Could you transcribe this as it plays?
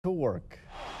to work.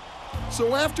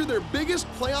 So after their biggest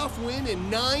playoff win in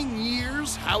 9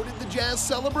 years, how did the Jazz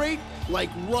celebrate?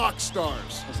 Like rock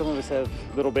stars. Some of us have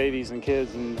little babies and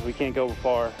kids, and we can't go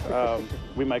far.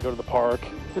 We might go to the park,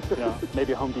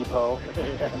 maybe a Home Depot.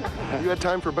 You had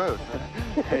time for both.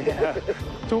 Yeah.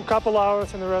 Couple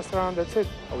hours in the restaurant, that's it.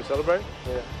 Oh, we celebrate?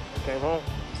 Yeah. Came home.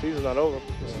 The season's not over.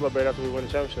 We'll celebrate after we win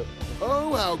the championship.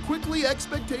 Oh, how quickly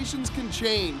expectations can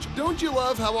change. Don't you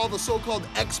love how all the so-called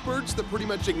experts that pretty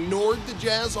much ignored the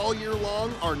Jazz all year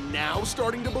long are now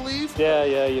starting to believe?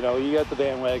 Yeah, you got the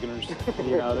bandwagoners,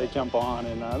 they jump on,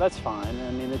 and that's fine. I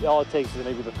mean, all it takes is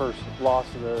maybe the first loss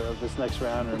of this next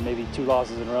round, or maybe 2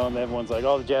 losses in a row, and everyone's like,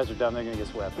 oh, the Jazz are done, they're going to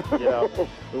get swept, We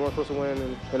weren't supposed to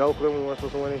win in Oakland, we weren't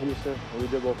supposed to win in Houston, and we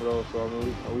did both of those, so I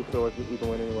mean, we feel like we can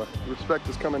win anyway. Respect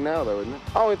is coming now, though, isn't it?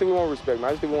 I don't think we want respect, man.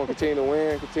 I just think we want to continue to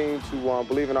win, continue to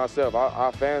believe in ourselves.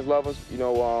 Our fans love us.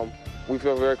 We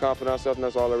feel very confident in ourselves, and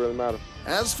that's all that really matters.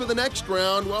 As for the next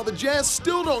round, well, the Jazz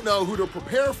still don't know who to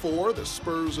prepare for, the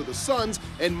Spurs or the Suns,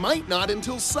 and might not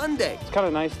until Sunday. It's kind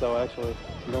of nice, though, actually.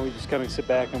 We just kind of sit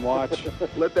back and watch.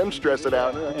 Let them stress it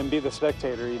out. And be the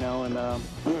spectator,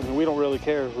 and we don't really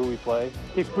care who we play.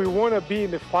 If we want to be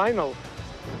in the final,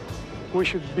 we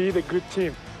should be the good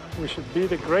team. We should be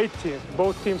the great team.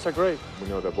 Both teams are great. We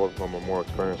know that both of them are more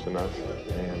experienced than us,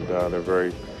 and they're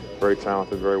very, very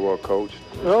talented, very well coached.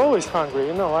 We're always hungry,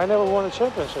 I never won a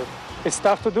championship. It's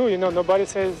tough to do, nobody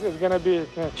says it's going to be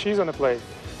cheese on the plate.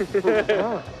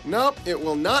 No. Nope, it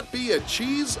will not be a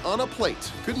cheese on a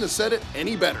plate. Couldn't have said it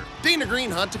any better. Dana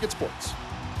Green, Hot Ticket Sports.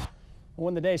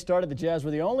 When the day started, the Jazz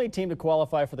were the only team to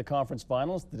qualify for the conference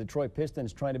finals. The Detroit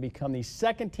Pistons trying to become the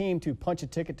second team to punch a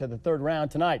ticket to the third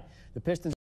round tonight. The Pistons